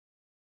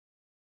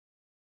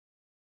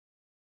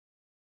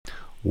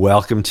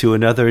Welcome to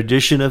another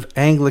edition of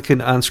Anglican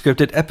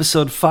Unscripted,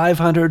 episode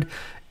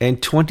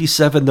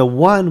 527. The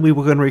one we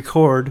were going to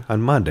record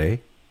on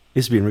Monday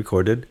is being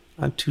recorded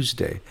on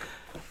Tuesday.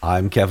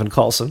 I'm Kevin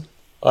Carlson.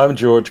 I'm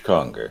George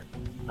Conger.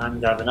 I'm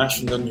Gavin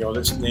Ashenden. You're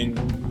listening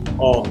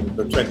on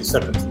the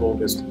 27th of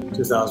August,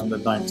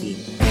 2019.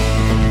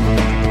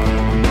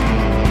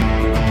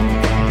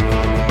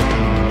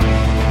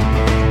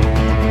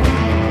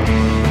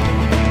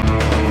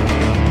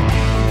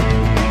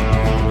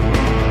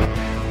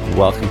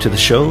 Welcome to the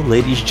show,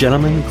 ladies,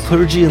 gentlemen,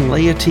 clergy and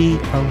laity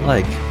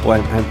alike. Boy,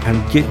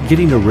 I'm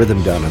getting a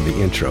rhythm down on the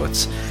intro.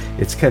 It's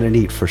kind of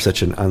neat for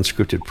such an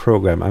unscripted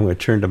program. I'm going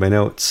to turn to my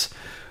notes.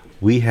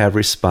 We have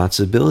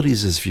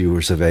responsibilities as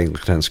viewers of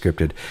Anglican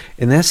Unscripted,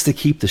 and that's to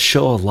keep the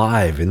show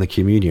alive in the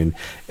communion.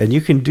 And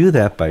you can do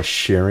that by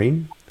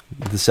sharing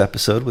this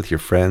episode with your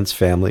friends,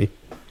 family,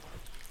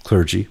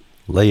 clergy,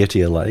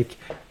 laity alike,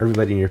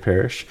 everybody in your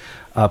parish.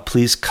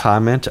 Please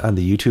comment on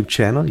the YouTube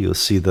channel. You'll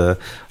see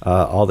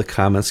all the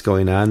comments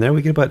going on there.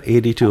 We get about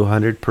 80 to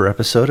 100 per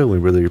episode, and we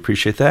really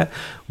appreciate that.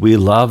 We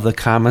love the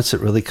comments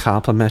that really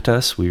compliment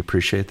us. We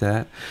appreciate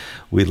that.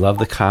 We love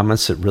the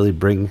comments that really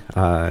bring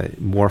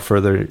more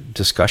further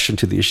discussion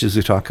to the issues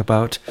we talk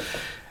about.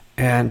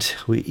 And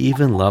we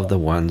even love the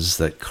ones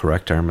that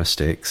correct our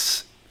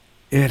mistakes.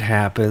 It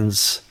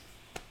happens.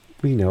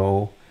 We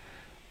know.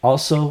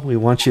 Also, we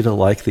want you to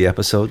like the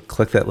episode.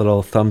 Click that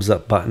little thumbs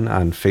up button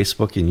on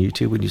Facebook and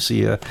YouTube when you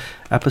see an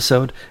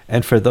episode.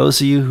 And for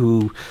those of you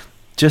who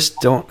just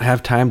don't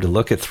have time to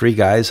look at three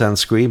guys on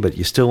screen, but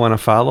you still want to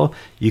follow,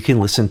 you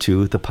can listen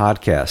to the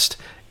podcast.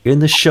 In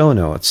the show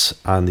notes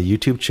on the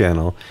YouTube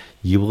channel,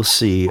 you will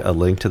see a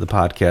link to the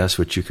podcast,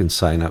 which you can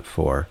sign up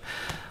for.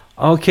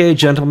 Okay,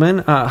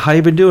 gentlemen, how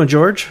you been doing,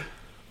 George?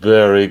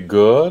 Very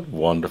good.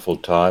 Wonderful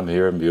time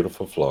here in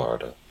beautiful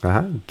Florida.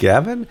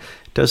 Gavin?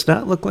 Does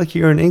not look like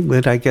you're in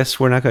England. I guess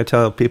we're not going to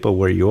tell people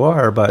where you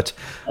are, but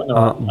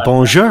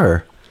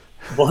bonjour.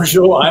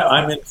 Bonjour.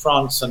 I'm in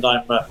France, and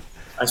I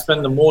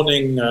spend the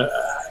morning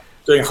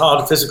doing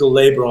hard physical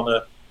labor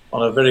on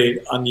a very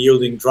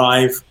unyielding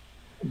drive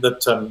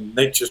that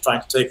nature's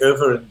trying to take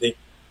over. In the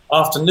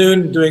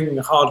afternoon, doing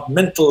hard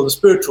mental and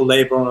spiritual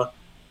labor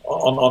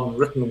on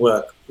written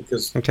work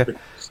Okay.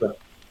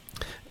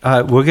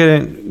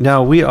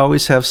 We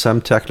always have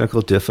some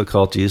technical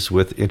difficulties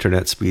with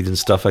internet speed and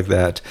stuff like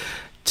that.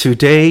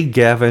 Today,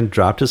 Gavin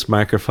dropped his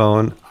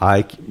microphone.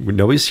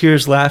 Nobody's here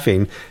is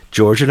laughing.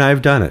 George and I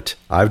have done it.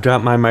 I've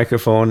dropped my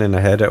microphone and I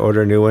had to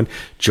order a new one.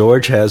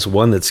 George has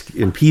one that's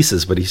in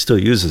pieces, but he still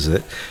uses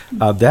it.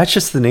 That's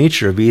just the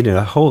nature of being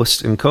a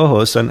host and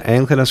co-host on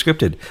Anglican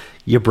Unscripted.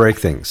 You break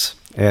things.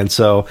 And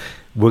so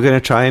we're going to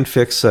try and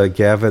fix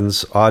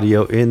Gavin's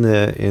audio in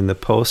the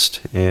post,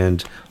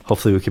 and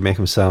hopefully we can make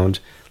him sound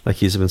like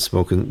he's been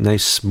smoking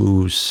nice,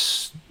 smooth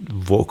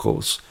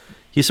vocals.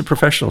 He's a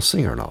professional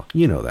singer and all.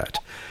 You know that.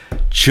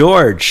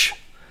 George,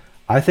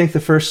 I think the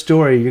first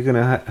story you're going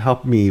to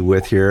help me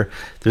with here,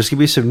 there's going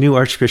to be some new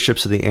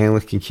archbishops of the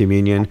Anglican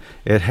Communion.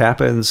 It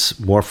happens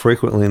more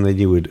frequently than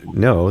you would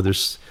know.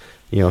 There's,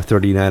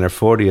 39 or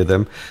 40 of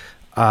them.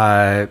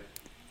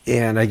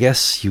 And I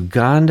guess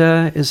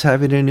Uganda is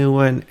having a new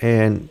one,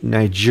 and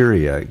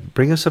Nigeria.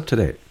 Bring us up to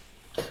date.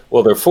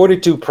 Well, there are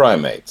 42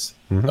 primates.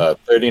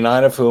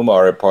 39 of whom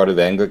are a part of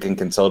the Anglican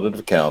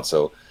Consultative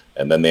Council,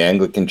 and then the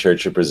Anglican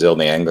Church of Brazil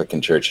and the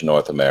Anglican Church of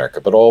North America.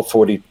 But all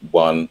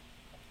 41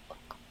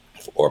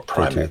 are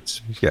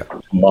primates. Yeah.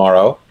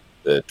 Tomorrow,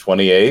 the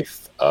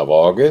 28th of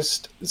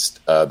August,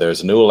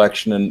 there's a new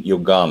election in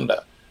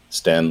Uganda.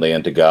 Stanley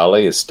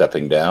Ntagali is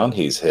stepping down.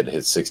 He's hit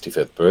his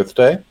 65th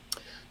birthday.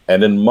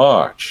 And in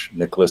March,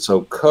 Nicholas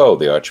Oko,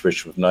 the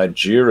Archbishop of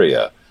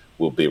Nigeria,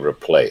 will be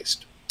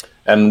replaced.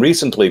 And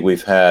recently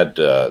we've had,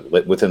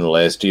 within the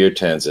last year,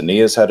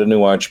 Tanzania's had a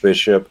new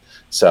archbishop,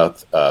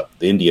 the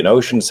Indian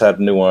Ocean's had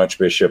a new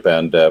archbishop,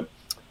 and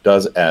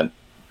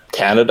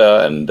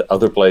Canada and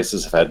other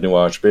places have had new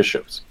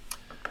archbishops.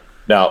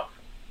 Now,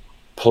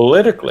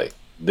 politically,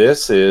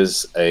 this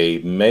is a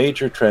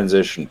major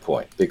transition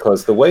point,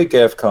 because the way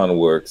GAFCON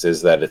works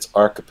is that it's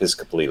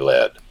archiepiscopally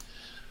led.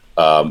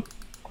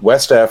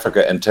 West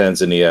Africa and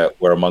Tanzania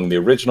were among the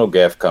original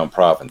GAFCON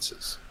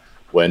provinces.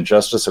 When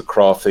Justice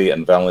Akrofi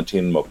and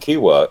Valentin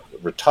Mokiwa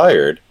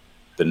retired,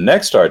 the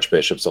next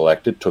archbishops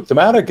elected took them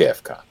out of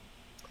GAFCON.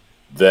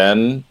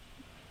 Then,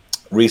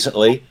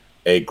 recently,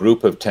 a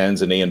group of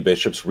Tanzanian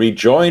bishops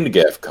rejoined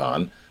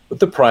GAFCON with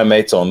the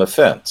primates on the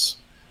fence.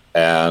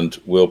 And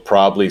we'll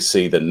probably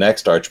see the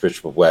next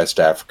Archbishop of West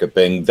Africa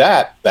bring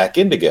that back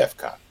into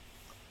GAFCON.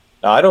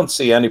 Now, I don't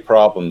see any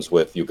problems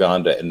with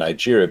Uganda and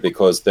Nigeria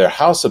because their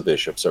House of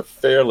Bishops are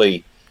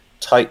fairly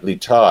tightly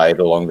tied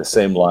along the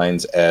same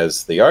lines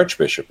as the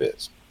Archbishop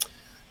is.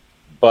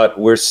 But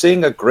we're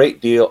seeing a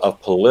great deal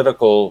of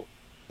political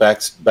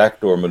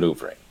backdoor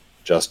maneuvering.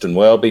 Justin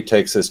Welby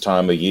takes his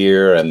time of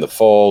year and the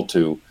fall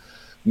to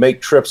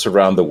make trips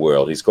around the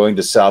world. He's going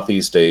to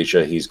Southeast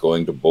Asia, he's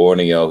going to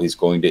Borneo, he's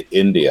going to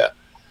India.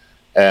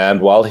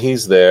 And while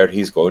he's there,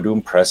 he's going to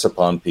impress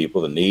upon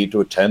people the need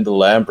to attend the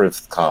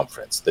Lambeth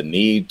Conference, the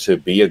need to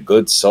be a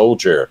good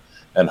soldier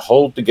and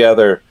hold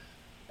together.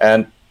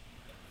 And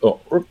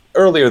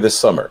earlier this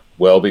summer,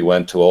 Welby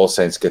went to All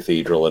Saints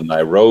Cathedral in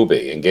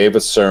Nairobi and gave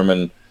a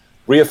sermon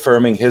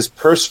reaffirming his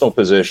personal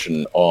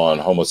position on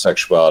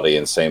homosexuality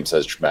and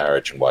same-sex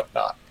marriage and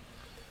whatnot.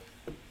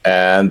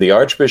 And the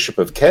Archbishop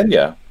of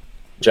Kenya,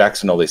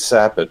 Jackson Ole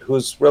Sapit,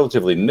 who's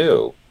relatively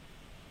new,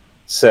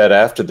 said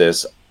after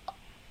this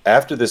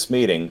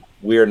meeting,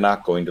 we are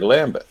not going to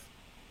Lambeth.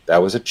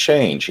 That was a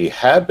change. He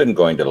had been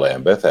going to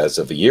Lambeth as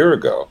of a year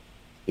ago.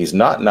 He's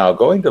not now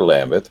going to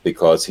Lambeth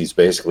because he's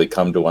basically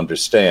come to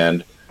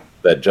understand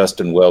that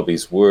Justin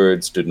Welby's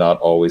words do not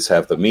always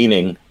have the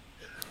meaning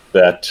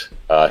that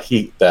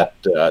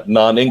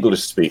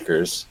non-English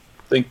speakers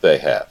think they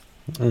have.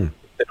 They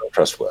don't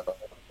trust Welby.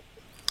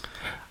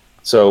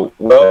 So,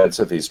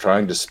 if he's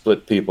trying to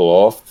split people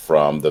off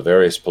from the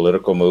various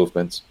political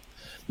movements.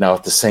 Now,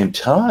 at the same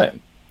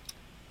time,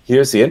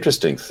 here's the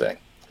interesting thing.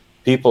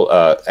 People,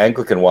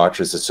 Anglican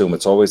watchers assume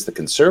it's always the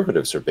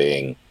conservatives are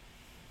being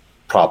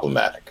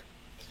problematic.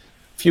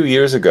 A few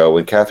years ago,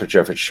 when Catherine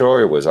Jefferts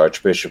Schori was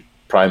Archbishop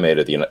Primate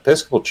of the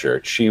Episcopal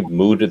Church, she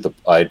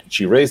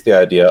raised the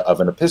idea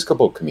of an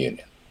Episcopal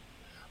communion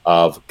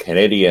of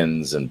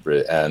Canadians and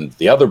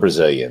the other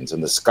Brazilians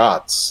and the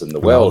Scots and the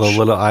Welsh. All the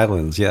little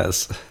islands,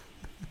 yes.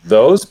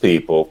 Those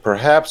people,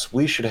 perhaps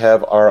we should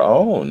have our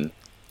own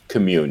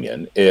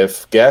communion.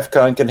 If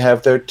GAFCON can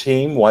have their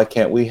team, why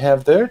can't we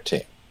have their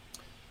team?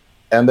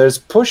 And there's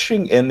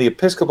pushing in the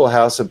Episcopal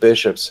House of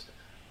Bishops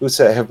who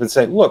have been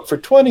saying, look, for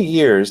 20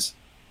 years,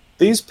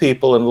 these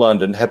people in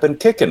London have been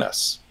kicking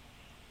us.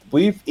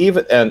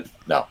 And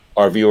now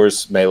our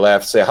viewers may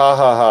laugh, say, ha,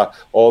 ha, ha,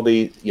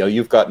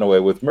 you've gotten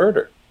away with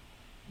murder.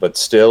 But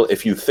still,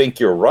 if you think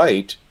you're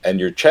right and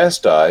you're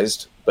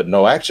chastised, but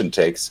no action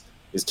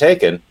is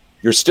taken,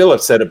 you're still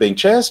upset at being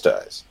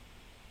chastised.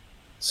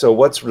 So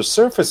what's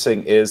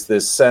resurfacing is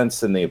this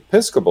sense in the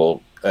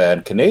Episcopal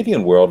and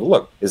Canadian world,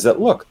 look,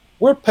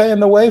 we're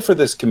paying the way for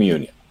this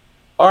communion.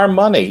 Our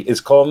money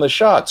is calling the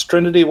shots,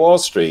 Trinity Wall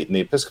Street and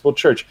the Episcopal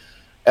Church,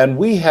 and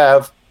we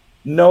have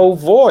no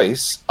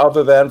voice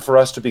other than for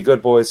us to be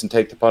good boys and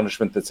take the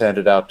punishment that's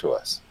handed out to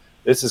us.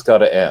 This has got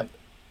to end.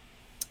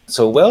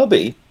 So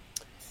Welby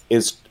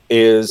is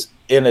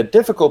in a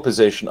difficult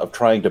position of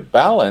trying to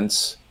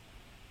balance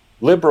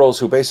liberals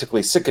who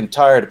basically sick and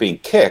tired of being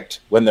kicked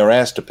when they're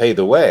asked to pay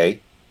the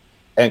way,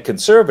 and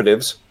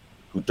conservatives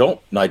who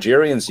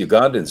Nigerians,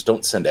 Ugandans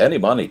don't send any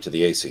money to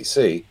the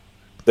ACC.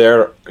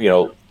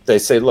 They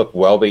say, look,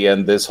 Welby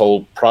and this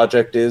whole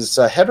project is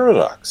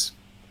heterodox.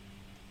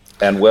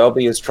 And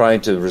Welby is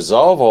trying to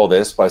resolve all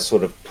this by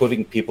sort of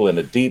putting people in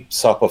a deep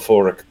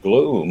soporific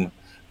gloom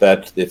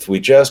that if we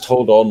just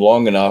hold on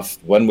long enough,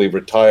 when we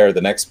retire, the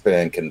next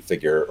man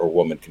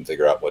woman can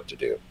figure out what to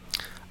do.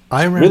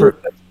 I remember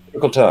really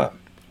difficult time.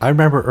 I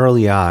remember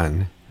early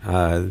on,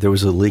 there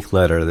was a leaked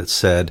letter that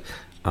said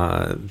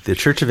the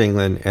Church of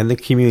England and the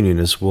Communion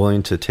is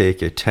willing to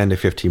take a 10 to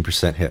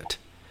 15% hit.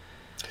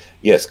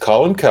 Yes,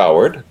 Colin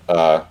Coward,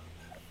 a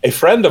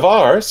friend of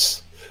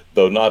ours,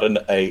 though not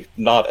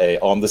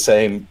on the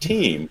same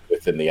team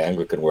within the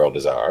Anglican world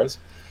as ours,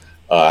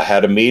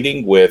 had a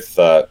meeting with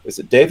is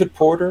it David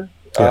Porter?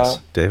 Yes,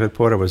 David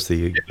Porter was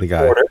the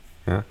guy. Porter,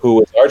 yeah. Who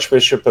was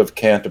Archbishop of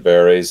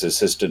Canterbury's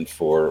assistant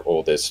for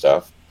all this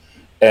stuff.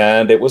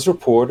 And it was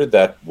reported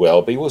that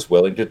Welby was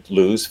willing to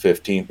lose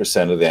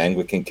 15% of the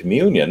Anglican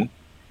Communion,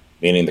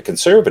 meaning the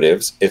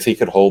conservatives, if he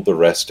could hold the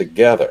rest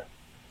together.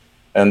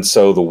 And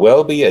so the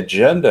Welby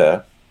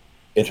agenda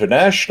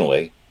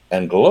internationally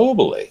and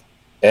globally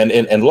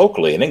and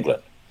locally in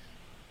England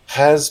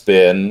has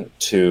been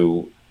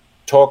to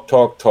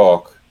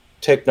talk,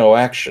 take no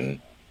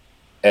action,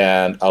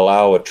 and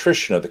allow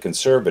attrition of the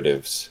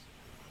conservatives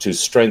to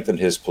strengthen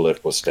his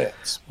political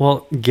stance.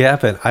 Well,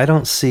 Gavin, I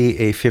don't see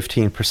a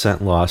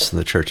 15% loss in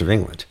the Church of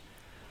England.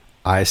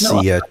 I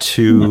see a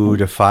 2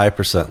 to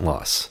 5%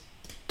 loss,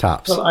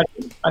 tops. Well,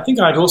 I think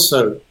I'd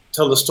also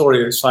tell the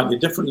story slightly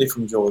differently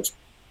from George.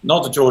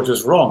 Not that George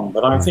was wrong,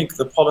 but I think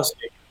the policy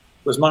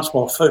was much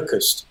more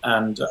focused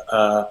and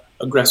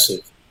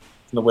aggressive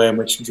in the way in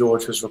which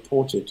George has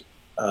reported.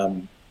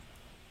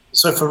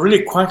 So for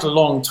really quite a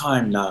long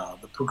time now,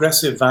 the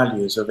progressive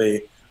values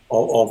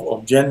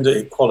of gender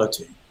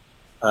equality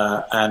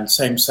and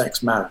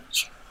same-sex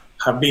marriage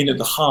have been at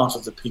the heart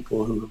of the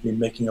people who have been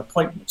making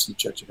appointments in the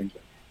Church of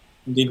England.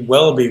 Indeed,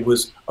 Welby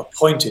was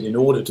appointed in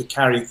order to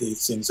carry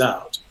these things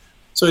out.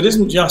 So it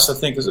isn't just, I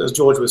think, as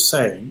George was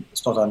saying,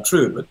 it's not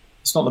untrue, but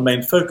it's not the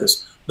main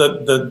focus,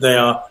 that they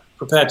are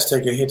prepared to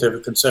take a hit over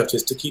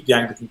conservatives to keep the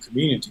Anglican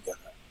Communion together.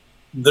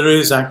 There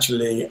is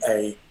actually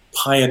a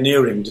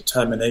pioneering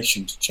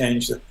determination to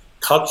change the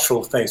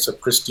cultural face of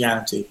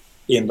Christianity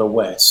in the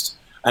West.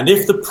 And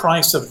if the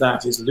price of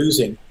that is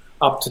losing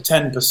up to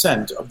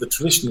 10% of the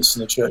traditionalists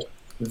in the church,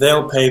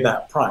 they'll pay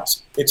that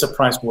price. It's a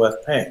price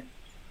worth paying.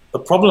 The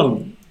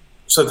problem,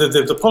 so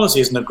the policy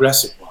is an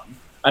aggressive one,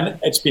 and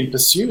it's been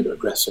pursued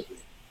aggressively,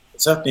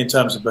 certainly in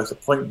terms of both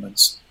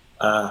appointments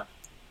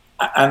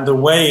and the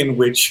way in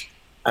which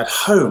at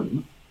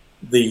home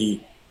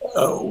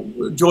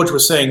George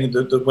was saying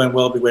that when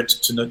Welby went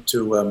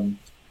to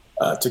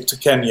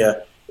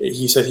Kenya,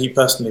 he said he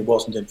personally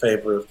wasn't in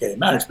favour of gay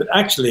marriage, but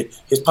actually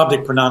his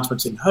public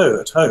pronouncements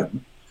at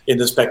home, in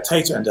The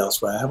Spectator and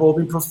elsewhere, have all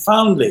been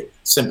profoundly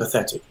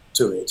sympathetic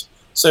to it.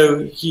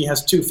 So he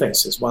has two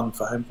faces, one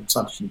for home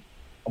consumption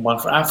and one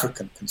for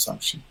African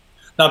consumption.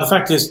 Now, the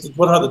fact is,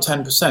 what about the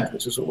 10%,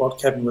 which is what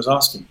Kevin was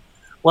asking?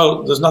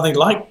 Well, there's nothing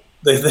like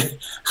there's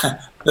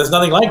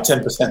nothing like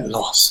 10%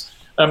 loss.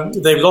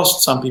 They've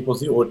lost some people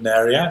to the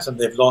ordinariat, and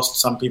they've lost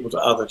some people to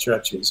other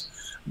churches.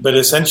 But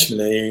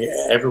essentially,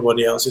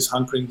 everybody else is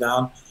hunkering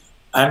down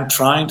and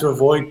trying to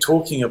avoid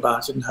talking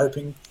about it and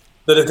hoping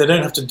that if they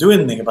don't have to do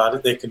anything about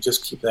it, they can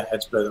just keep their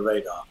heads below the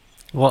radar.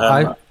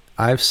 Well,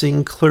 I've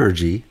seen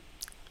clergy,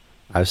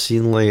 I've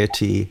seen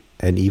laity,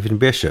 and even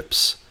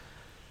bishops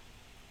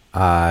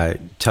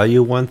tell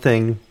you one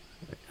thing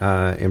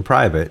in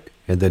private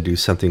and then do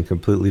something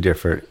completely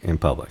different in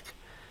public.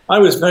 I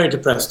was very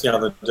depressed the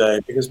other day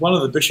because one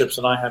of the bishops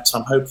that I had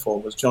some hope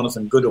for was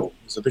Jonathan Goodall.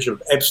 He was the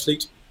Bishop of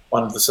Ebbsfleet,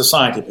 one of the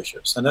society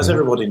bishops. And as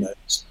everybody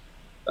knows,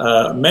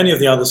 many of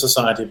the other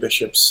society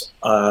bishops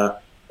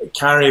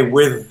carry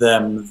with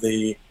them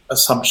the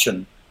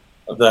assumption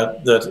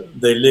that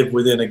they live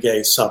within a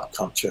gay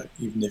subculture,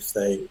 even if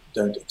they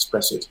don't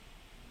express it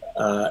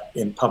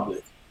in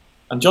public.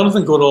 And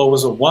Jonathan Goodall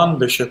was the one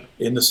bishop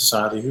in the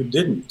society who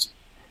didn't.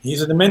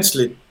 He's an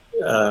immensely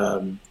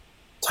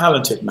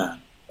talented man.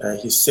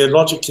 He's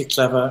theologically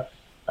clever.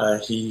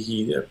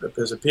 He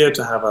has appeared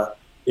to have a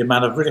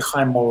man of really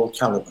high moral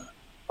caliber.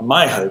 And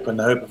my hope, and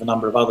the hope of a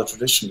number of other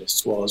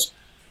traditionalists, was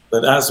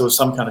that as there was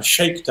some kind of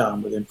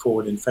shakedown within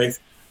Forward in Faith,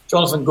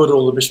 Jonathan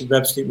Goodall, the Bishop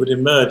of Ebbsfleet, would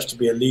emerge to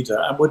be a leader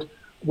and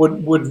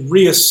would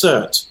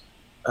reassert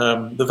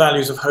the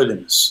values of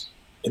holiness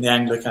in the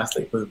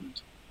Anglo-Catholic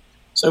movement.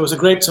 So it was a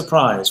great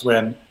surprise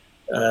when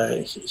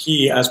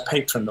he, as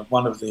patron of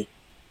one of the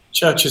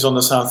churches on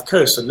the south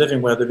coast, and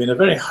living where there had been a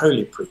very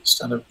holy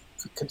priest and a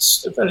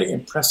very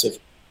impressive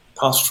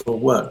pastoral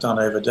work done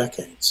over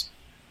decades,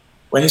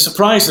 when he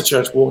surprised the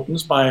church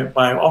wardens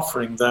by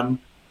offering them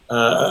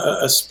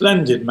a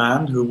splendid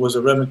man who was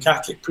a Roman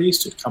Catholic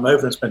priest who'd come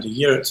over and spent a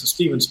year at St.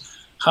 Stephen's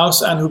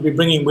house and who'd be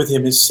bringing with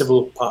him his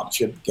civil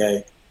partnership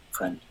gay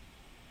friend.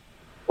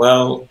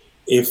 Well,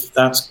 if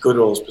that's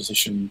Goodall's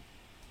position,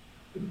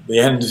 the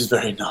end is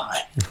very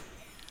nigh.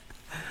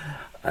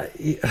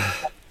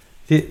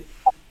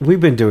 We've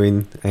been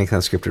doing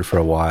Anglican Scripture for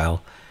a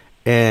while,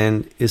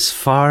 and as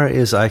far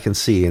as I can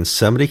see, and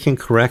somebody can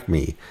correct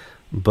me,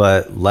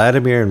 but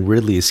Latimer and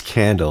Ridley's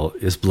candle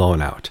is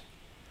blown out.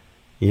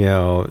 You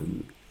know,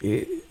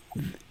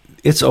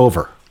 it's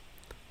over.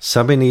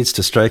 Somebody needs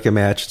to strike a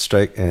match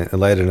and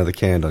light another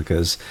candle,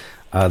 because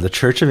the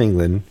Church of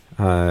England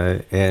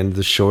and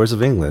the shores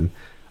of England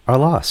are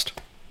lost.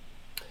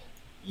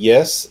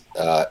 Yes,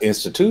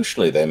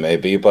 institutionally they may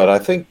be, but I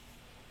think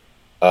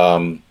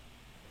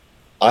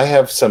I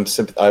have some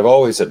sympathy. I've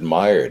always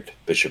admired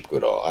Bishop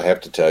Goodall. I have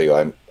to tell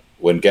you,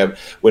 when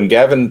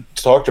Gavin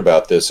talked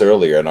about this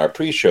earlier in our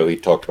pre-show, he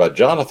talked about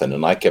Jonathan,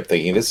 and I kept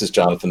thinking, this is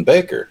Jonathan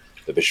Baker,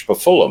 the Bishop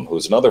of Fulham,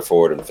 who's another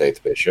Forward in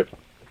Faith bishop,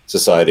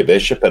 society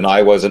bishop, and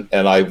I went,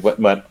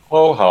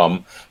 ho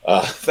hum,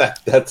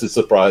 that's a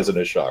surprise and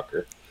a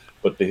shocker.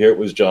 But to hear it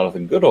was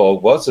Jonathan Goodall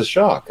was a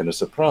shock and a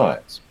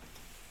surprise.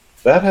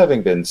 That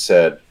having been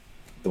said,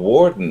 the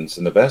wardens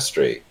in the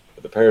vestry,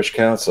 the parish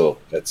council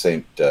at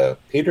St.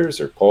 Peter's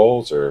or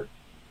Paul's or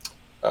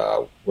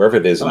wherever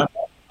it is.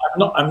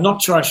 I'm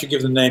not sure I should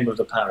give the name of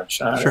the parish.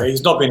 Sure.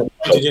 He's not been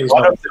appointed.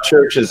 One of the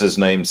churches is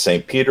named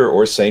St. Peter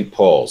or St.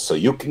 Paul's, so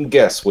you can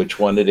guess which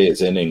one it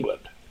is in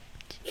England.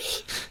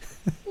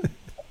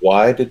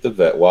 Why did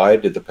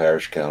the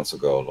parish council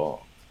go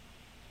along?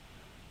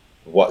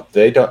 What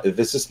they don't.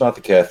 This is not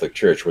the Catholic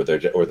Church or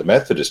the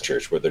Methodist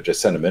Church where they're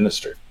just sent a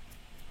minister.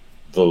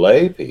 The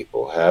lay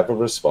people have a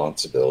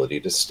responsibility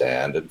to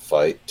stand and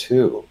fight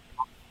too,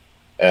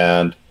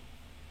 and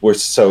we're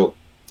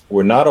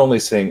not only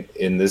seeing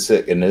in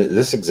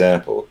this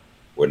example,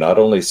 we're not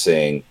only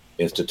seeing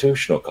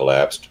institutional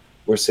collapse,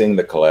 we're seeing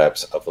the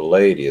collapse of the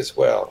laity as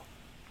well,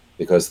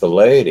 because the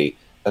laity.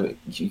 I mean,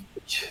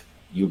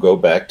 you go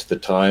back to the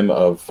time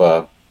of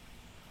the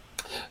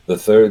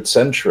 3rd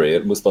century.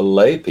 It was the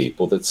lay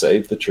people that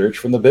saved the church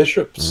from the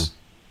bishops.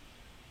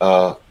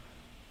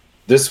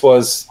 This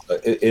was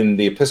in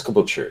the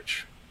Episcopal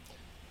Church.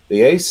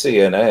 The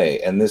ACNA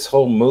and this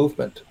whole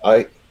movement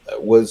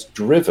was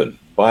driven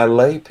by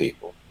lay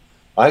people.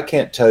 I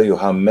can't tell you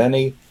how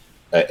many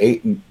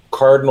 8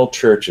 cardinal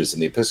churches in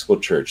the Episcopal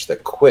Church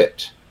that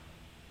quit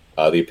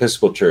the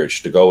Episcopal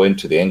Church to go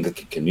into the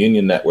Anglican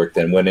Communion Network,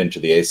 then went into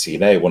the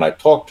ACNA. When I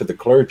talked to the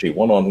clergy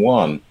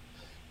one-on-one,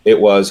 it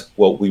was,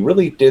 well, we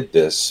really did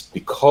this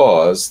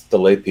because the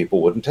lay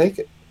people wouldn't take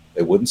it.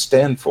 They wouldn't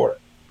stand for it.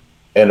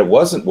 And it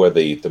wasn't where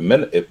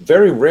it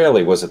very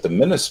rarely was it the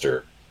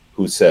minister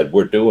who said,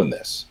 we're doing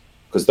this.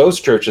 Because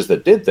those churches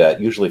that did that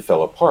usually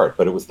fell apart.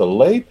 But it was the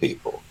lay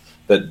people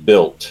that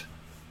built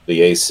the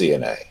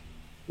ACNA.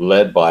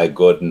 led by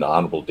good and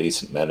honorable,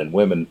 decent men and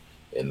women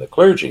in the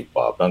clergy,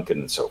 Bob Duncan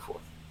and so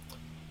forth.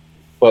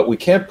 But we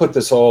can't put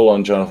this all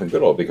on Jonathan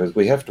Goodall, because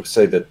we have to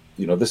say that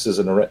this is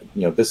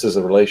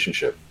a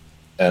relationship,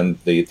 and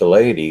the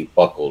laity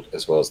buckled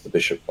as well as the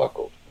bishop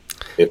buckled,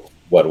 if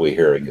what we're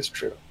hearing is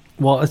true.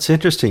 Well, it's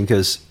interesting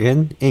because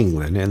in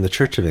England, in the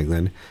Church of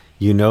England,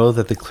 you know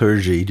that the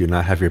clergy do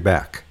not have your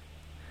back.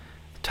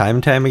 Time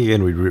and time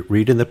again, we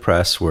read in the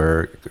press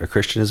where a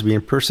Christian is being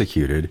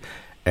persecuted,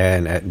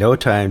 and at no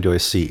time do I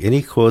see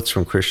any quotes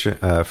from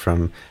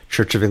from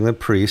Church of England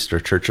priests or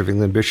Church of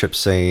England bishops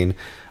saying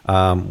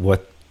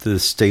what the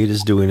state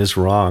is doing is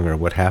wrong, or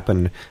what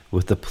happened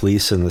with the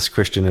police and this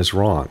Christian is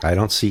wrong. I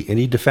don't see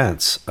any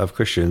defense of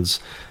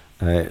Christians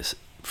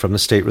from the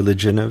state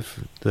religion of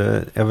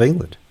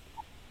England.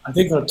 I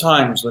think there are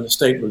times when a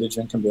state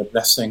religion can be a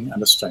blessing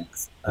and a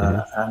strength.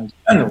 And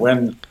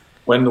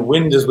when the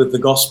wind is with the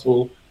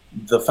gospel,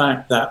 the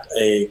fact that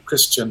a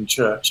Christian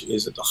church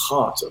is at the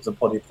heart of the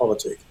body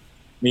politic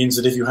means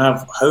that if you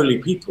have holy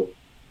people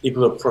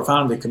who are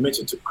profoundly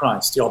committed to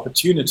Christ, the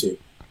opportunity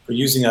for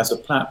using as a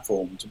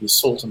platform to be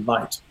salt and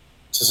light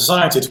to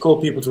society, to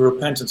call people to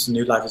repentance and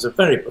new life, is a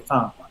very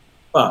profound one.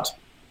 But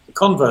the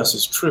converse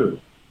is true.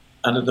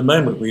 And at the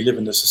moment, we live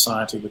in a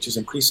society which is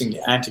increasingly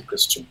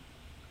anti-Christian.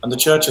 And the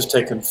church has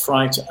taken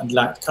fright and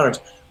lacked courage.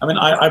 I mean,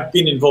 I've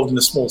been involved in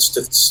a small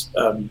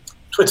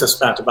Twitter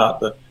spat about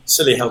the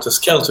silly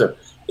helter-skelter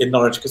in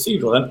Norwich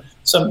Cathedral. And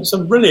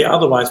some really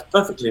otherwise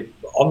perfectly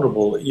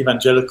honourable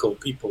evangelical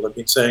people have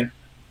been saying,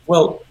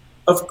 well,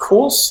 of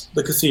course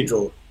the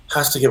cathedral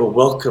has to give a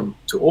welcome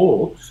to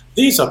all.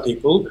 These are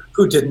people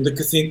who didn't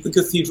think the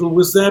cathedral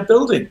was their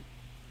building.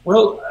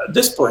 Well, at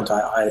this point,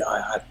 I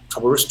had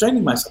trouble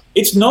restraining myself.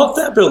 It's not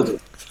their building.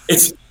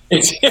 It's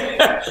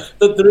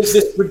that there is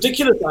this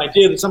ridiculous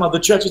idea that somehow the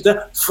church is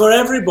there for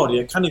everybody.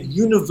 A kind of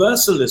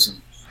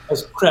universalism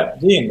has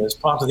crept in as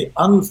part of the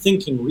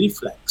unthinking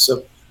reflex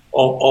of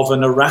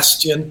an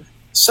Erastian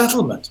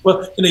settlement.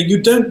 Well,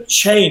 you don't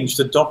change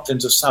the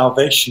doctrines of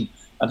salvation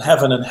and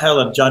heaven and hell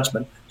and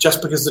judgment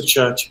just because the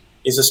church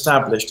is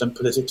established and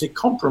politically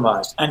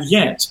compromised. And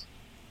yet,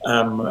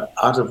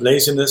 out of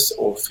laziness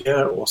or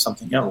fear or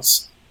something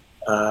else,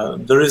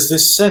 there is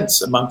this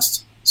sense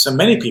amongst so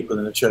many people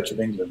in the Church of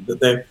England that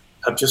they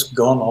have just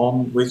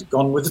gone with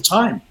the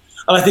time.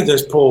 And I think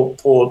there's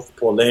poor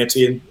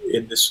laity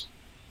in this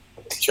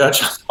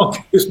church,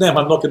 whose name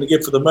I'm not going to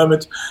give for the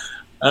moment,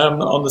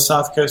 on the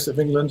south coast of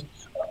England.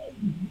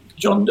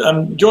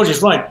 George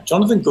is right.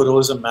 Jonathan Goodall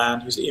is a man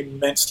who's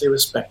immensely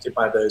respected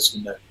by those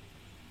who know.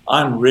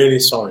 I'm really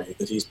sorry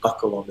that he's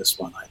buckled on this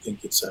one. I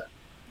think it's a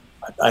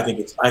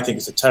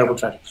terrible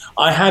tragedy.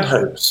 I had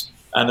hopes,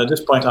 and at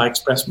this point I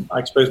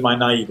expose my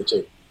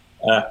naivety.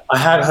 I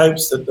had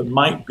hopes that there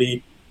might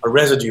be a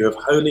residue of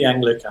holy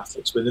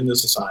Anglo-Catholics within the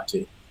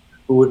society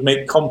who would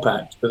make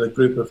compact with a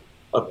group of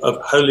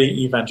holy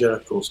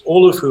evangelicals,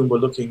 all of whom were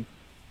looking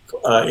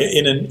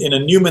in a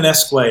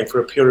Newmanesque way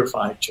for a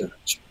purified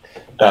church.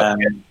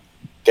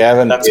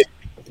 Gavin,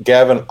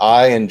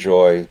 I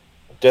enjoy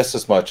just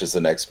as much as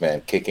the next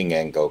man kicking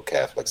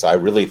Anglo-Catholics. I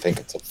really think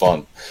it's a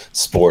fun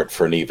sport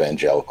for an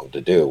evangelical to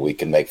do. We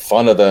can make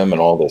fun of them and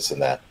all this and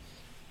that.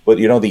 But,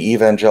 the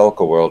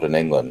evangelical world in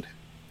England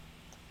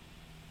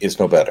is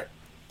no better.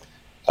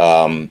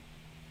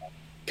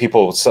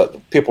 People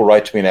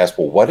write to me and ask,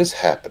 well, what is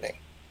happening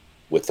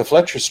with the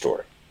Fletcher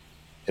story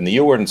and the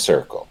Ewart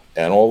Circle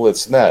and all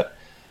this and that?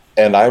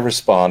 And I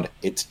respond,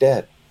 it's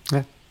dead.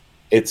 Yeah.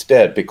 It's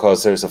dead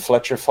because there's a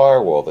Fletcher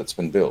firewall that's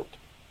been built.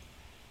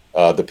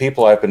 The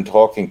people I've been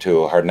talking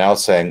to are now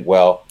saying,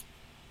 well,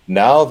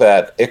 now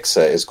that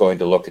ICSA is going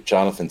to look at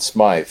Jonathan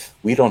Smythe,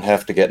 we don't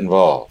have to get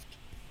involved.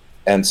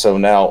 And so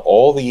now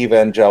all the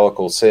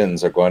evangelical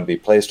sins are going to be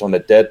placed on a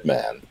dead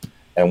man,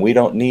 and we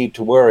don't need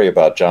to worry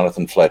about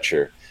Jonathan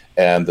Fletcher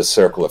and the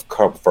circle of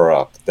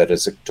cover-up that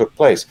took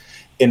place.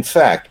 In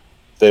fact,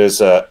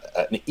 there's an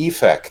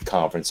EFAC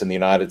conference in the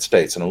United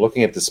States, and I'm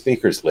looking at the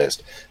speakers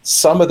list.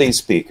 Some of these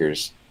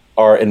speakers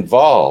are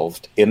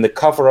involved in the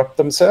cover-up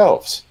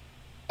themselves,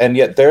 and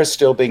yet they're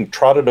still being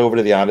trotted over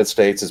to the United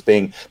States as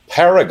being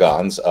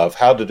paragons of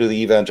how to do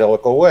the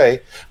evangelical way,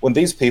 when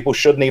these people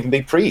shouldn't even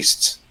be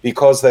priests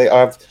because they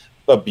have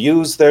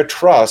abused their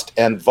trust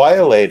and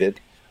violated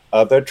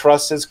their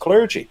trust as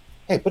clergy.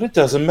 Hey, but it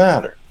doesn't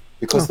matter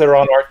because they're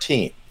on our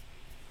team.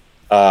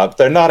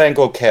 They're not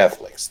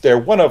Anglo-Catholics. They're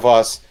one of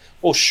us.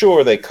 Well,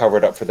 sure, they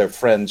covered up for their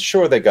friends.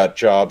 Sure, they got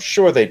jobs.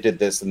 Sure, they did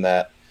this and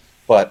that.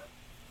 But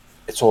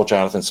it's all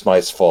Jonathan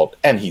Smythe's fault,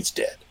 and he's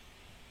dead.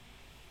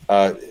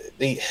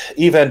 The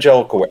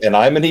evangelical, and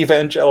I'm an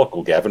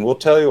evangelical, Gavin will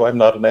tell you I'm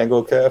not an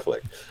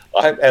Anglo-Catholic.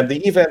 And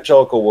the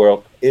evangelical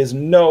world is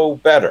no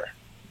better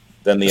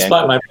than the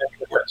Despite my best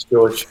efforts,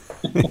 George.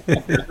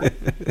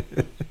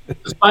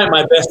 Despite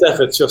my best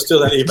efforts, you're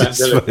still an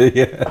evangelical.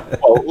 Yeah.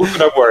 Well, look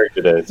what I'm wearing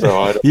today.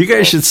 So you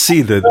guys should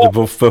see the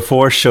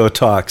before show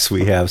talks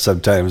we have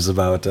sometimes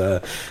about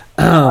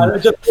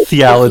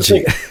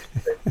theology.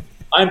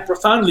 I'm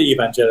profoundly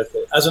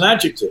evangelical as an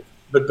adjective.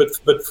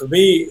 but for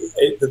me,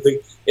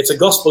 it's a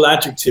gospel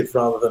adjective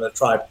rather than a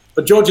tribe.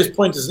 But George's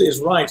point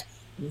is right.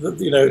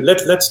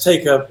 Let's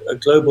take a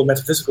global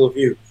metaphysical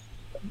view.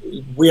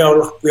 We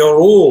are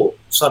all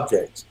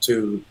subject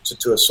to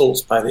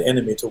assaults by the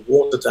enemy, to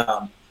water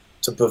down,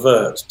 to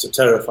pervert, to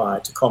terrify,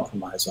 to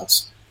compromise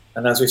us.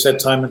 And as we said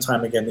time and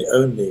time again, the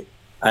only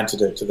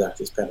antidote to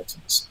that is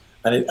penitence.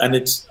 And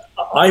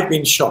I've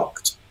been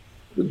shocked.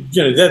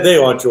 There they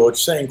are,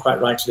 George, saying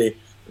quite rightly,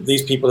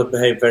 these people have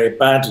behaved very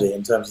badly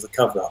in terms of the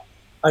cover-up.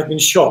 I've been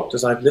shocked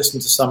as I've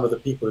listened to some of the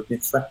people who've been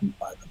threatened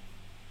by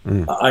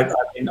them.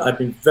 I've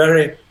been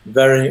very,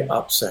 very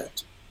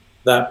upset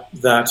that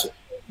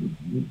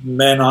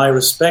men I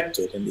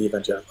respected in the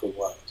evangelical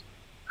world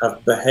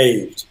have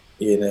behaved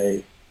in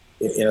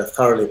a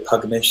thoroughly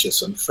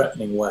pugnacious and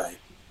threatening way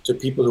to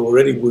people who are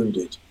already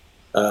wounded,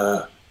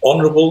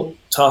 honourable,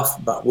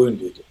 tough, but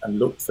wounded, and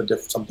looked for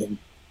something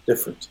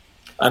different.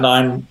 And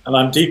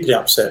I'm deeply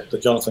upset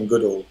that Jonathan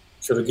Goodall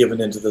should have given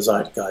into the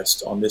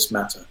zeitgeist on this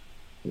matter.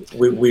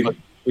 We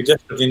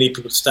desperately need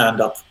people to stand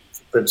up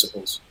for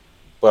principles.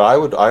 Well, I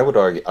would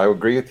argue, I would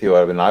agree with you.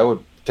 I mean, I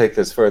would take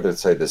this further and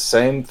say the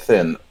same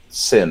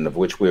sin of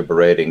which we're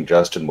berating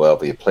Justin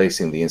Welby,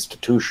 placing the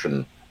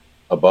institution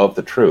above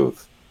the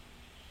truth,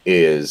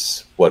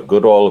 is what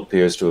Goodall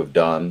appears to have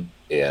done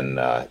in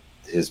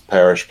his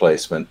parish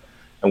placement,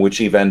 and which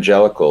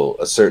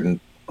a certain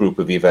group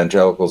of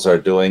evangelicals are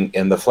doing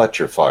in the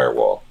Fletcher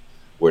firewall.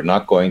 We're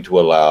not going to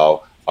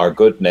allow our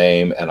good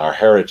name and our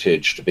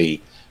heritage to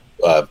be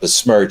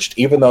besmirched,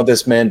 even though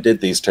this man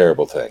did these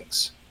terrible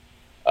things.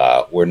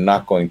 We're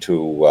not going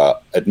to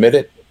admit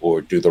it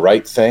or do the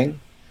right thing.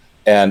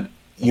 And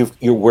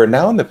we're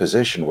now in the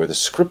position where the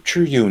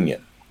Scripture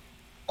Union,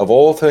 of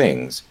all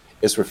things,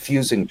 is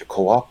refusing to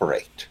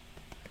cooperate.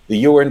 The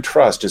UN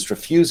Trust is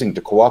refusing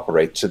to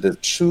cooperate to the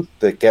truth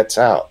that gets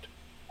out.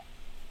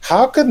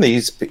 How can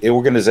these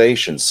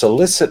organizations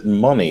solicit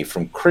money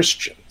from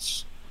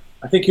Christians?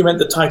 I think you meant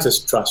the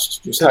Titus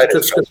Trust. You said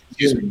Titus Trust.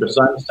 But as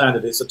I understand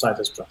it, it's the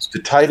Titus Trust. The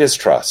Titus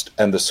Trust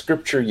and the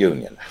Scripture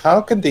Union.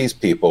 How can these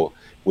people,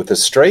 with a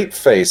straight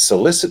face,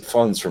 solicit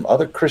funds from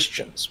other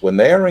Christians when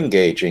they are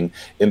engaging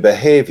in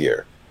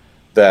behavior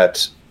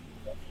that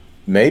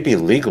may be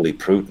legally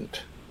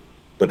prudent,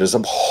 but is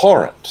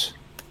abhorrent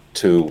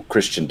to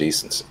Christian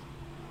decency?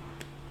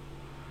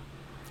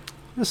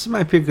 This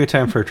might be a good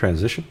time for a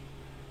transition.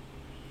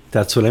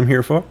 That's what I'm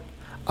here for.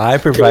 I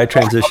provide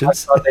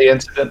transitions. On the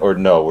incident, or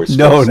no? We're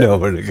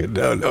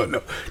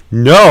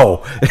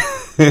no.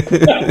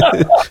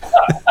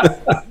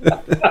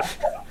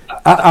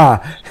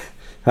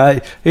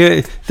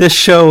 This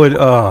show would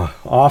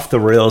off the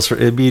rails.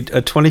 It'd be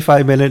a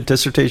 25-minute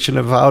dissertation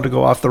of how to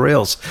go off the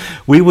rails.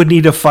 We would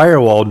need a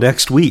firewall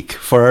next week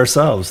for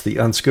ourselves, the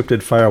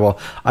unscripted firewall.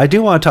 I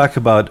do want to talk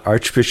about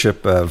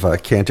Archbishop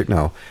of Canterbury.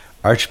 No,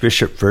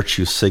 Archbishop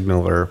Virtue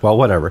Signaler. Well,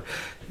 whatever.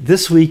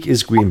 This week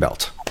is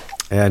Greenbelt.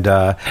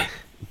 And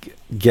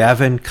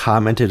Gavin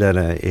commented on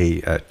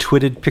a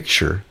twitted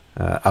picture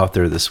out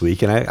there this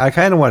week. And I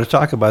kind of want to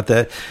talk about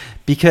that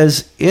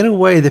because, in a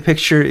way, the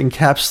picture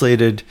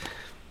encapsulated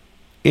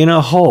in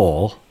a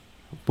whole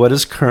what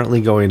is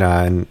currently going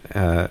on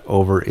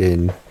over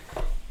in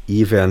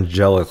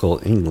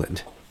evangelical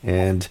England.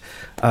 And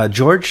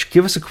George,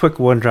 give us a quick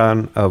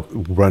rundown of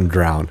what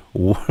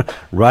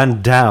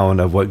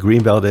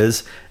Greenbelt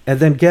is. And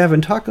then,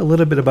 Gavin, talk a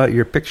little bit about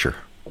your picture.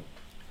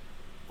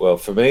 Well,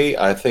 for me,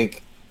 I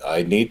think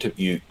I need to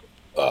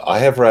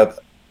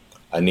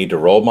I need to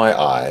roll my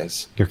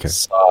eyes,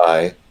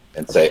 sigh,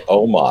 and say,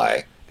 "Oh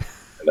my!"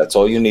 And that's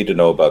all you need to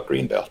know about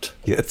Greenbelt.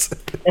 Yes.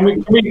 Can we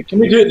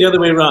do it the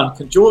other way around?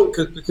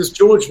 Because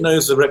George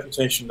knows the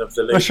reputation of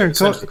the lady. Sure.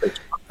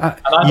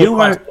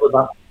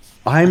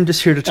 I'm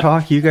just here to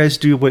talk. You guys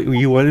do what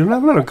you want.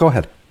 No, go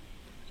ahead.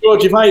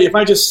 George, if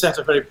I just set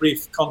a very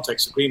brief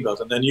context of Greenbelt,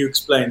 and then you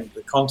explain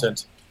the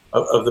content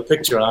of the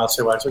picture, and I'll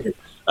say why I took it.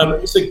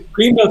 So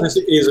Greenbelt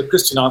is a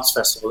Christian arts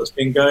festival that's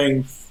been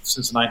going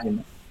since the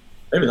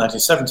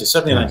 1970s,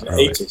 certainly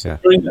 1980s. Yeah.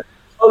 During the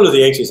whole of the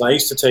 80s, I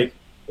used to take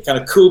the kind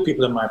of cool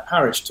people in my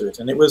parish to it,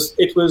 and it was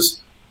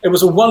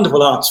a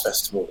wonderful arts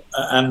festival,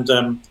 and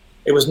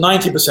it was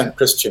 90%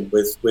 Christian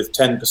with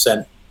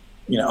 10%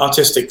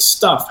 artistic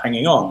stuff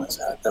hanging on,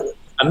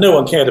 and no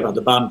one cared about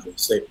the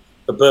boundaries.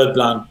 The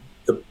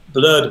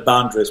blurred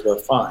boundaries were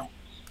fine.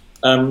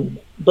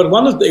 But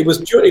it was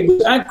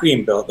at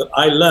Greenbelt that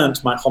I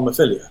learned my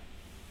homophilia,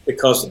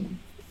 because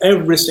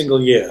every single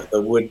year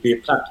there would be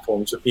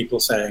platforms of people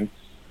saying,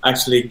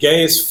 actually,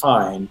 gay is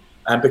fine,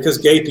 and because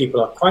gay people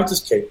are quite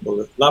as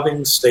capable of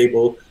loving,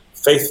 stable,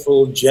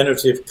 faithful,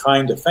 generative,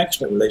 kind,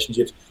 affectionate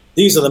relationships,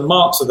 these are the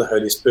marks of the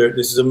Holy Spirit.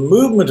 This is a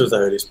movement of the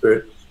Holy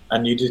Spirit,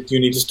 and you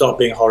need to stop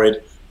being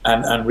horrid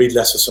and read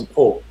less of St.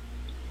 Paul.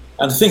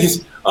 And the thing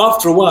is,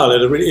 after a while,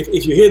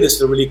 if you hear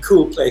this at a really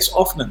cool place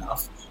often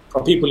enough,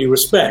 from people you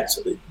respect,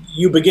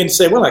 you begin to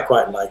say, well, I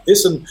quite like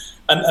this. And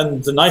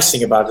the nice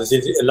thing about it is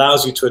it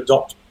allows you to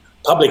adopt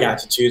public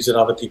attitudes that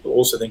other people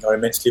also think are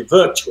immensely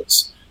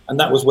virtuous. And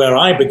that was where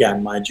I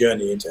began my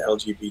journey into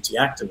LGBT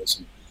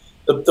activism.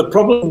 The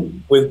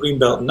problem with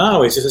Greenbelt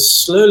now is it is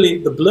slowly,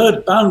 the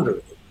blurred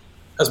boundary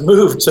has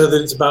moved so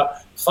that it's about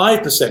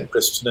 5%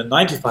 Christian and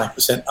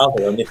 95%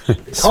 other. And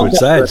switch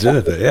sides,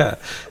 isn't it? Yeah.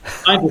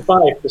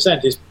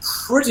 95% is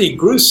pretty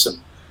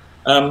gruesome.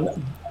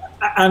 And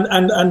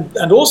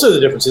also the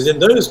difference is in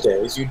those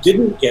days you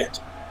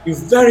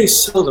very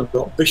seldom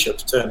got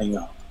bishops turning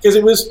up, because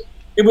it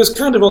was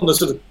kind of on the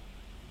sort of,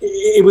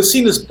 it was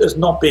seen as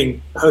not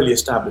being wholly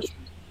established.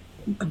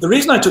 The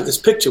reason I took this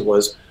picture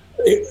was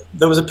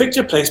there was a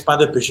picture placed by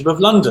the Bishop of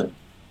London.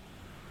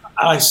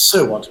 I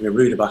so want to be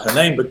rude about her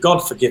name, but God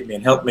forgive me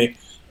and help me.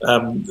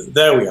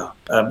 There we are,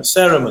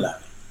 Sarah Mullally,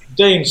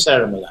 Dame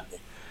Sarah Mullally.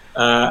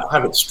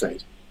 Have it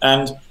straight.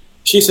 And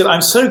she said,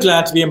 "I'm so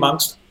glad to be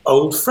amongst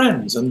old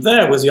friends." And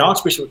there was the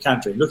Archbishop of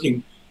Canterbury,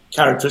 looking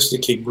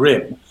characteristically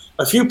grim.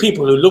 A few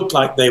people who looked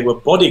like they were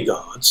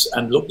bodyguards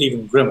and looked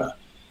even grimmer,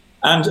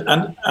 and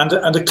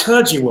a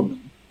clergywoman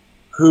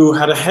who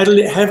had a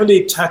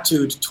heavily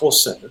tattooed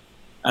torso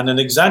and an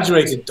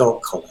exaggerated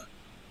dog collar,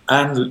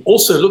 and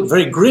also looked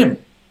very grim.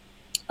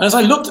 And as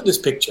I looked at this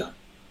picture,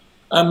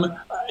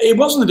 it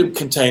wasn't that it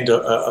contained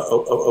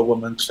a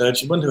woman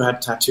clergyman who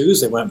had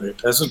tattoos. They weren't very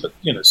pleasant, but,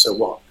 so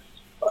what?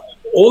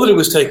 All that it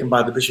was taken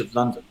by the Bishop of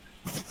London.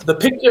 The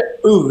picture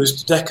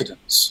oozed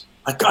decadence.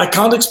 I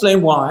can't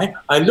explain why.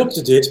 I looked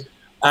at it,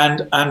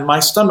 and my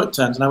stomach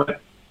turned, and I went,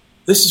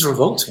 this is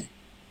revolting.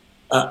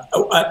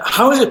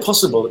 How is it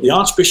possible that the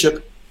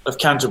Archbishop of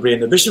Canterbury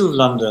and the Bishop of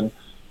London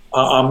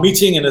are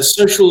meeting in a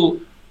social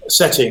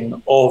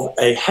setting of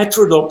a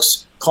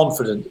heterodox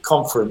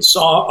conference,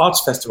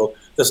 arts festival,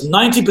 that's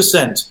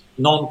 90%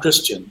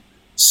 non-Christian,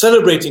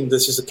 celebrating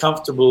this as a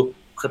comfortable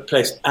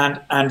place, and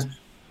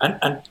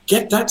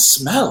get that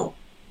smell?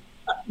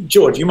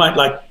 George, you might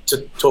like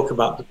to talk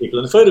about the people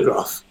in the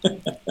photograph.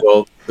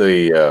 Well,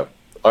 the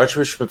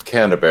Archbishop of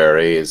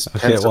Canterbury is...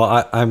 Okay,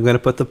 well, I'm going to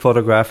put the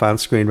photograph on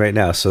screen right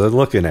now, so they're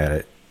looking at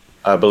it.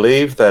 I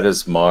believe that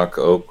is Mark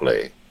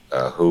Oakley,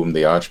 whom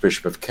the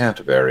Archbishop of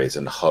Canterbury is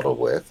in huddle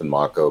with, and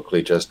Mark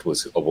Oakley just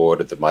was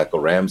awarded the Michael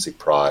Ramsey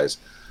Prize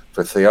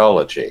for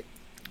Theology,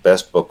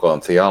 best book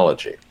on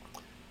theology.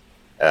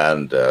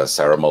 And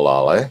Sarah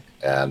Mullally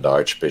and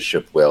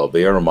Archbishop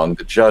Welby are among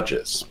the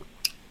judges.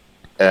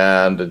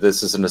 And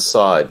this is an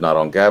aside, not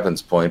on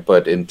Gavin's point,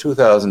 but in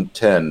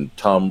 2010,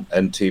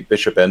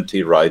 Bishop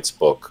N.T. Wright's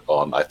book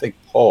on, I think,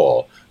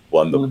 Paul,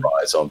 won the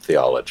prize on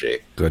theology.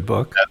 Good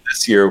book. And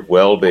this year,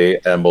 Welby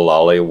and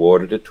Mullally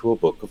awarded it to a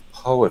book of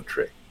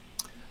poetry.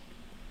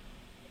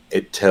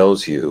 It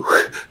tells you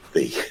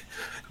the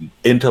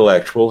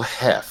intellectual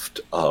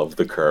heft of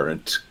the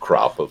current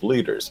crop of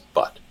leaders.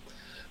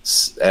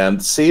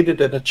 And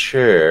seated in a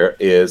chair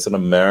is an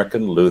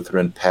American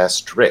Lutheran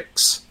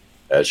pastrix,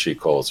 as she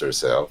calls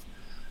herself,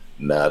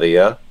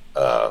 Nadia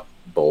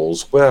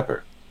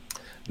Bolz-Weber.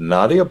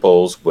 Nadia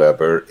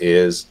Bolz-Weber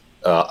is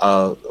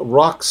a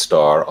rock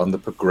star on the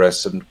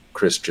progressive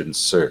Christian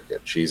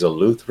circuit. She's a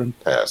Lutheran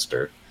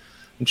pastor,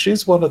 and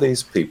she's one of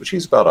these people.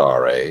 She's about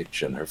our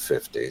age, in her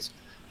 50s.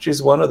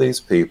 She's one of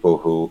these people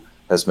who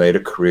has made a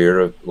career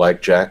of,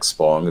 like Jack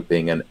Spong, of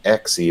being an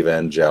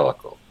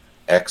ex-evangelical,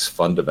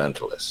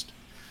 ex-fundamentalist.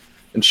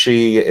 And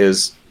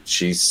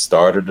she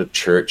started a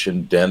church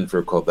in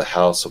Denver called the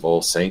House of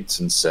All Saints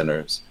and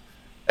Sinners,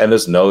 and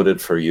is noted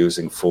for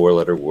using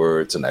four-letter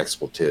words and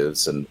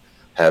expletives and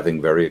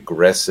having very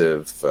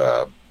aggressive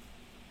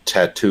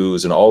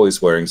tattoos, and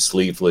always wearing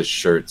sleeveless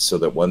shirts so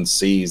that one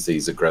sees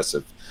these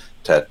aggressive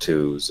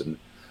tattoos. And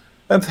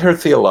her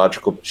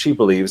theological, she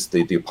believes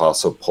the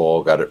Apostle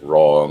Paul got it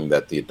wrong,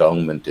 that the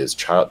atonement is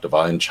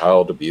divine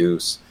child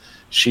abuse.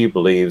 She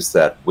believes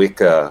that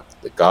Wicca,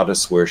 the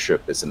goddess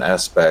worship, is an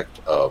aspect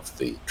of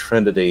the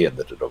Trinity and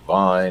the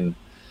divine.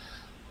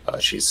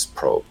 She's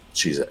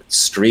an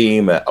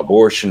extreme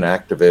abortion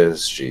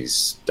activist.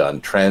 She's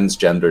done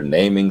transgender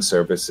naming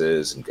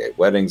services and gay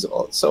weddings,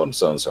 so on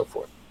and so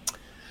forth.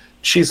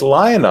 She's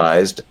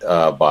lionized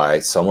by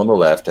some on the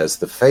left as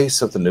the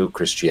face of the new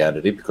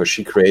Christianity because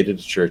she created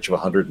a church of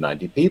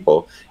 190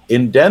 people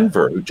in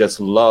Denver who just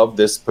love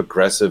this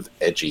progressive,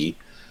 edgy,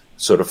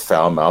 sort of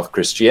foul-mouthed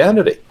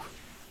Christianity.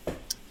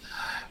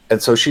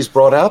 And so she's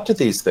brought out to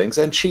these things,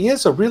 and she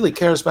is a really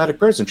charismatic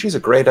person. She's a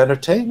great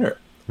entertainer.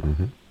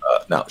 Mm-hmm.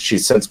 Now,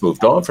 she's since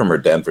moved on from her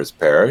Denver's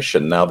parish,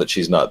 and now that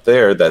she's not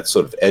there, that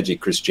sort of edgy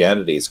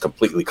Christianity is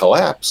completely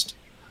collapsed.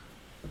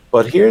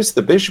 But here's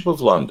the Bishop of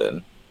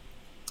London,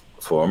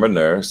 former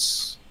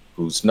nurse,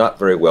 who's not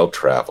very well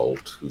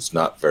traveled, who's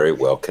not very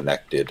well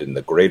connected in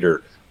the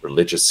greater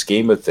religious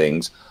scheme of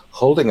things,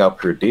 holding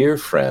up her dear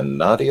friend,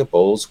 Nadia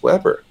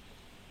Bolz-Weber,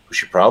 who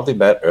she probably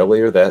met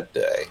earlier that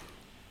day,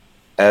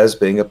 as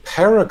being a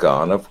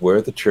paragon of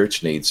where the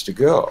church needs to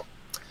go.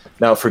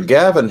 Now, for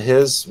Gavin,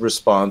 his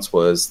response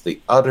was the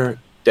utter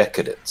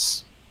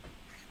decadence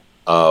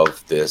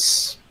of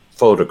this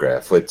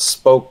photograph. It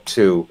spoke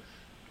to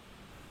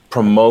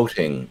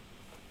promoting,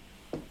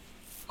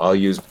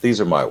 these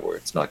are my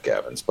words, not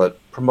Gavin's, but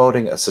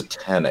promoting a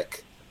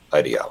satanic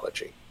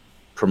ideology,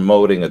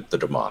 promoting the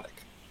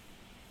demonic.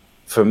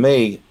 For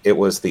me, it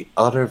was the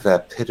utter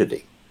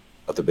vapidity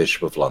of the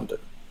Bishop of London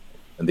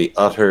and the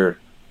utter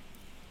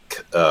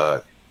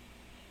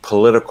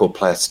political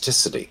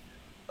plasticity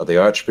of the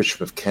Archbishop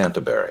of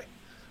Canterbury,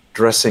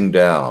 dressing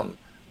down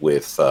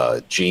with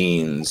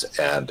jeans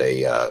and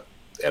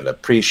a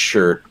priest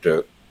shirt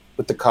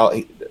with the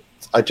collar.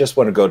 I just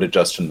want to go to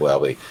Justin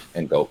Welby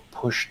and go,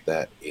 push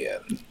that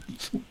in.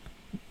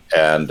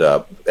 And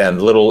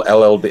little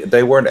LL,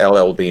 they weren't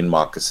LL Bean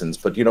moccasins,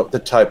 but you know, the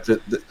type,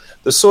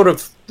 the sort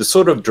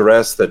of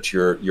dress that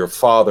your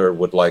father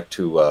would like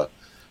to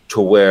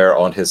wear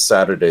on his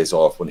Saturdays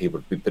off when he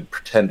would be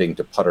pretending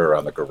to putter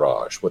around the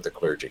garage with a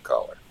clergy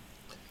collar.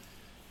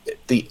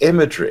 The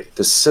imagery,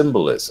 the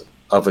symbolism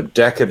of a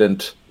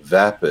decadent,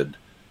 vapid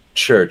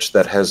church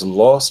that has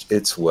lost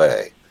its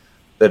way,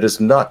 that is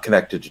not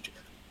connected to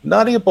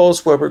Nadia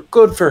Bolz-Weber,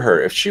 good for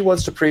her. If she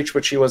wants to preach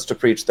what she wants to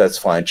preach, that's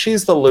fine.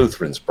 She's the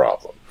Lutherans'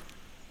 problem.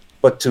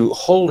 But to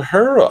hold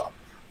her up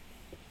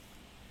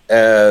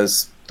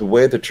as the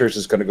way the church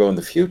is going to go in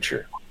the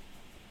future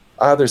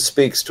either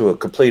speaks to a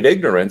complete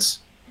ignorance,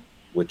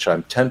 which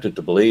I'm tempted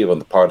to believe on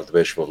the part of the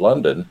Bishop of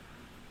London,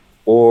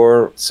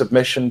 or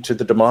submission to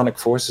the demonic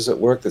forces at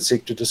work that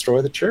seek to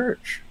destroy the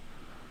church.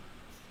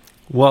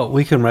 Well,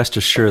 we can rest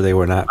assured they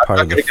were not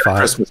part of the five.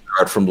 Christmas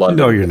card from London.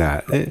 No, you're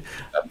not.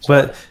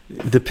 But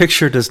the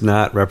picture does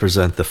not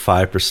represent the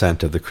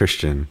 5% of the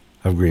Christian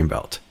of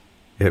Greenbelt.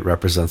 It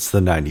represents the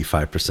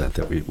 95%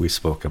 that we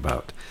spoke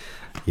about.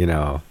 You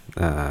know,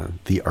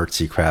 the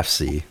artsy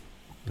craftsy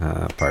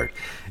part.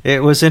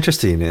 It was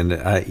interesting, and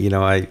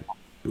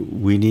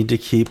we need to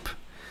keep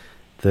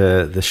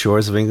the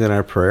shores of England in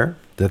our prayer,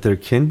 that there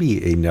can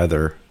be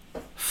another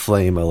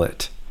flame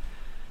alit.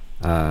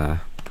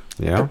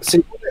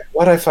 See,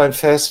 what I find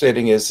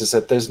fascinating is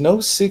that there's no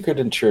secret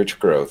in church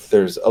growth.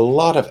 There's a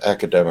lot of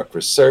academic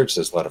research.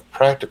 There's a lot of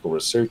practical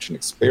research and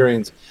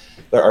experience.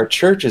 There are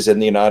churches in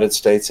the United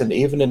States and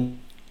even in...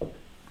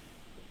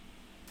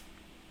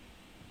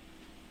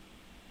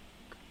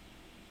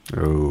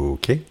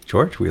 Okay,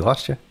 George, we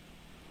lost you.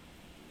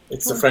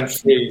 It's the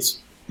French freeze.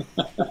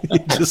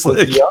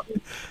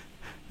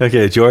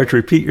 Okay, George,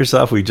 repeat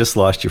yourself. We just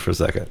lost you for a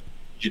second.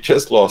 You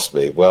just lost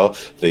me. Well,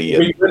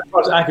 you went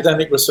across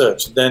academic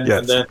research, and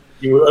then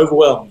you were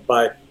overwhelmed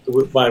by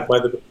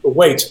the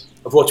weight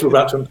of what you were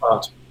about to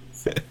impart.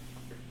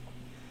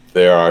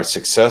 There are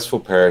successful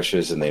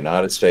parishes in the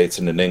United States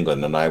and in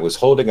England, and I was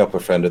holding up a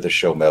friend of the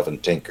show, Melvin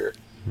Tinker,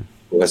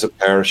 who has a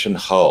parish in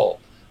Hull.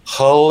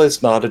 Hull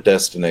is not a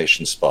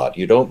destination spot.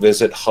 You don't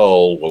visit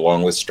Hull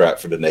along with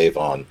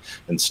Stratford-on-Avon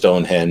and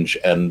Stonehenge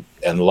and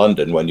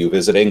London when you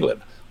visit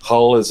England.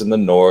 Hull is in the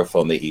north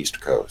on the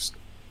east coast.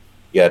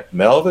 Yet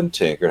Melvin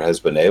Tinker has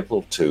been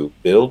able to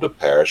build a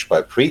parish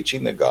by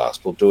preaching the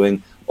gospel,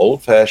 doing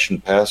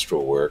old-fashioned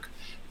pastoral work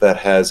that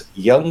has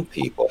young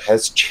people,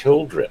 has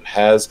children,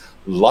 has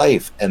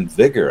life and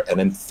vigor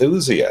and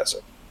enthusiasm,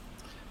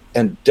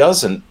 and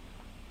doesn't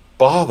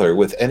bother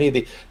with any of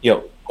the,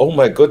 oh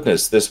my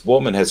goodness, this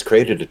woman has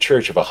created a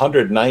church of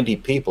 190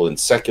 people in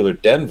secular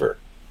Denver.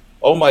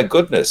 Oh my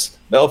goodness,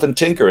 Melvin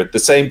Tinker at the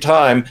same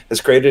time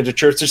has created a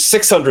church of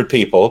 600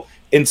 people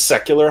in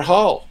secular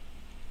Hull,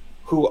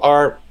 who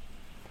are,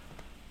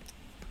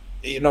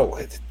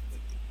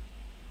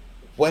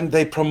 when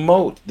they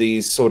promote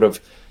these sort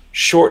of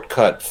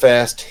shortcut,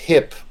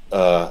 fast-tracked,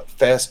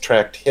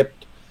 hip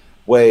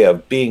way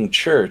of being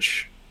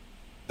church,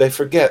 they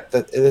forget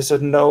that there's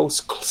no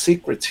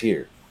secrets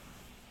here.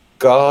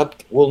 God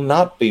will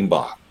not be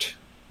mocked,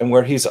 and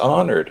where he's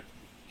honored,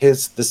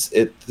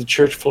 the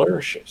church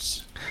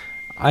flourishes.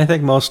 I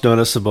think most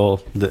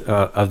noticeable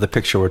of the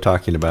picture we're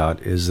talking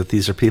about is that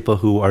these are people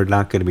who are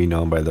not going to be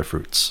known by their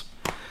fruits.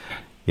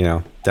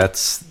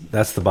 That's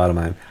the bottom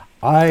line.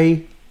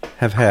 I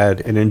have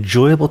had an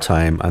enjoyable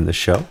time on the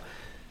show.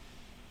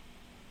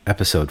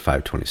 Episode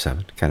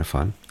 527, kind of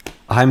fun.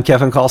 I'm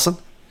Kevin Carlson.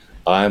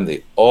 I'm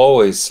the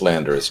always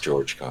slanderous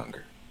George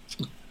Conger.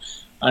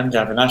 I'm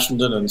Gavin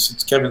Ashenden, and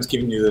since Kevin's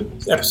given you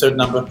the episode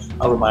number,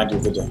 I'll remind you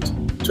of the date.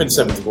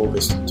 27th of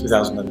August,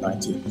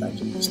 2019. Thank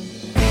you for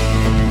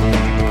listening.